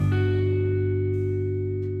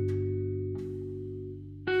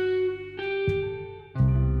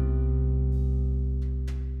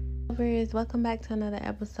lovers, welcome back to another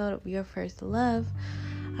episode of Your First Love.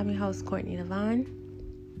 I'm your host, Courtney Devon,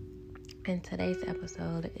 and today's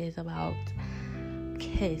episode is about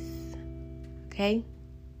k.i.s.s. Okay?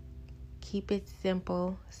 Keep it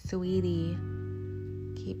simple, sweetie.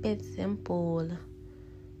 Keep it simple.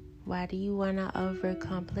 Why do you want to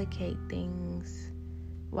overcomplicate things?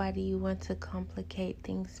 Why do you want to complicate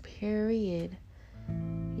things, period?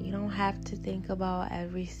 You don't have to think about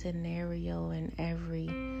every scenario and every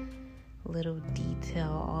little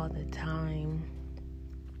detail all the time.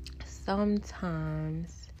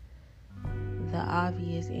 Sometimes the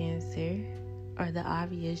obvious answer or the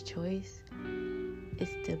obvious choice is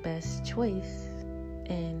the best choice.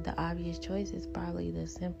 And the obvious choice is probably the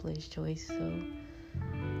simplest choice. So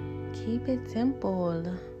keep it simple.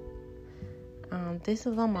 This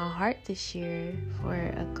is on my heart to share for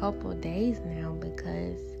a couple days now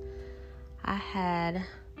because I had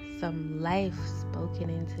some life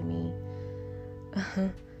spoken into me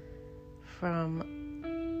from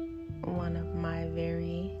one of my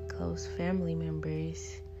very close family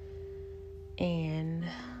members. And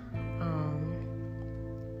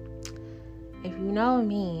if you know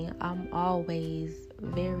me, I'm always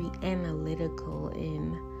very analytical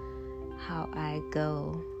in how I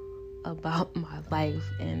go about my life,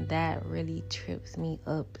 and that really trips me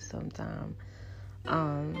up sometimes.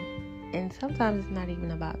 And sometimes it's not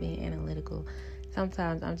even about being analytical.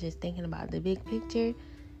 Sometimes I'm just thinking about the big picture,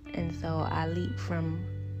 and so I leap from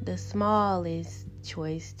the smallest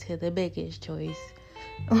choice to the biggest choice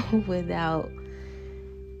without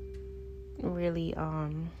really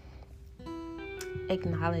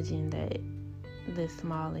acknowledging that the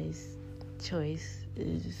smallest choice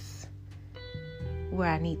is where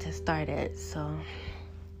I need to start at. So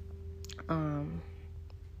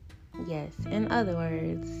yes, in other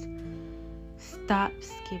words, stop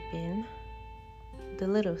skipping the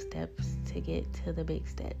little steps to get to the big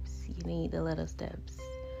steps. You need the little steps.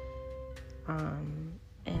 And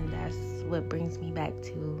that's what brings me back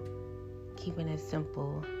to keeping it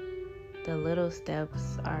simple. The little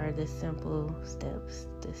steps are the simple steps,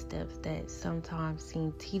 the steps that sometimes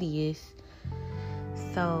seem tedious.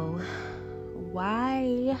 So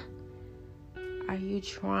why are you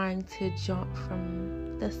trying to jump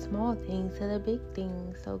from the small things to the big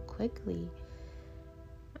things so quickly?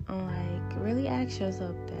 Really ask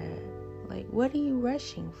yourself that. What are you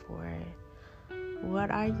rushing for? What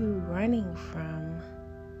are you running from?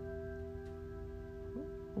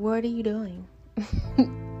 What are you doing?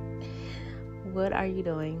 What are you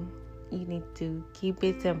doing? You need to keep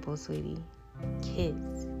it simple, sweetie.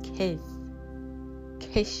 Kiss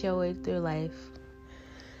your way through life.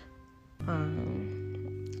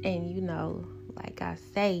 And like I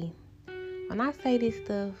say, when I say this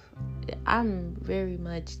stuff, I'm very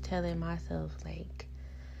much telling myself,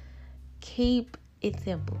 keep it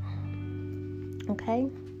simple. Okay?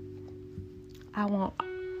 I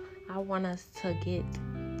want us to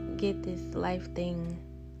get this life thing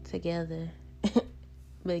together,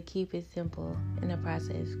 but keep it simple in the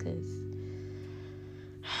process, because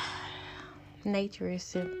nature is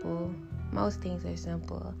simple. Most things are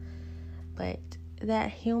simple, but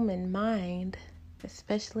that human mind,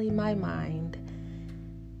 especially my mind,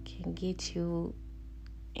 can get you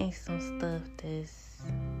in some stuff that's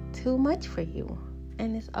too much for you,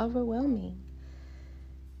 and it's overwhelming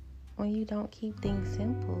when you don't keep things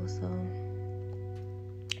simple. So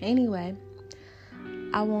anyway,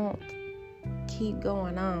 I won't keep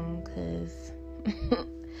going on because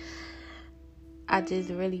I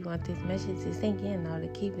just really want this message to sink in, though, to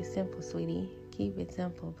keep it simple, sweetie. Keep it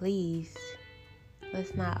simple, please.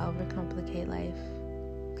 Let's not overcomplicate life,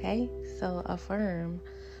 okay? So affirm,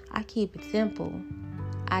 I keep it simple.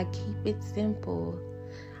 I keep it simple.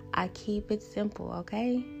 I keep it simple,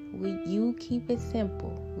 okay? You keep it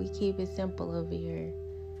simple. We keep it simple over here.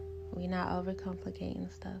 We're not overcomplicating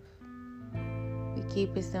stuff. We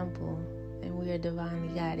keep it simple, and we are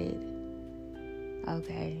divinely guided.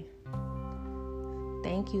 Okay.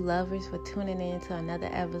 Thank you, lovers, for tuning in to another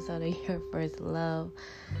episode of Your First Love.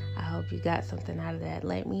 I hope you got something out of that.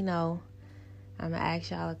 Let me know. I'm going to ask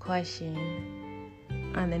y'all a question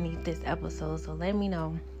underneath this episode. So let me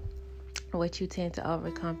know what you tend to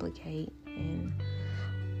overcomplicate. And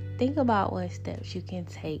think about what steps you can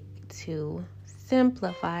take to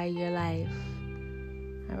simplify your life.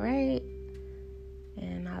 All right?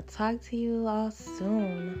 And I'll talk to you all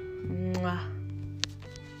soon. Mwah.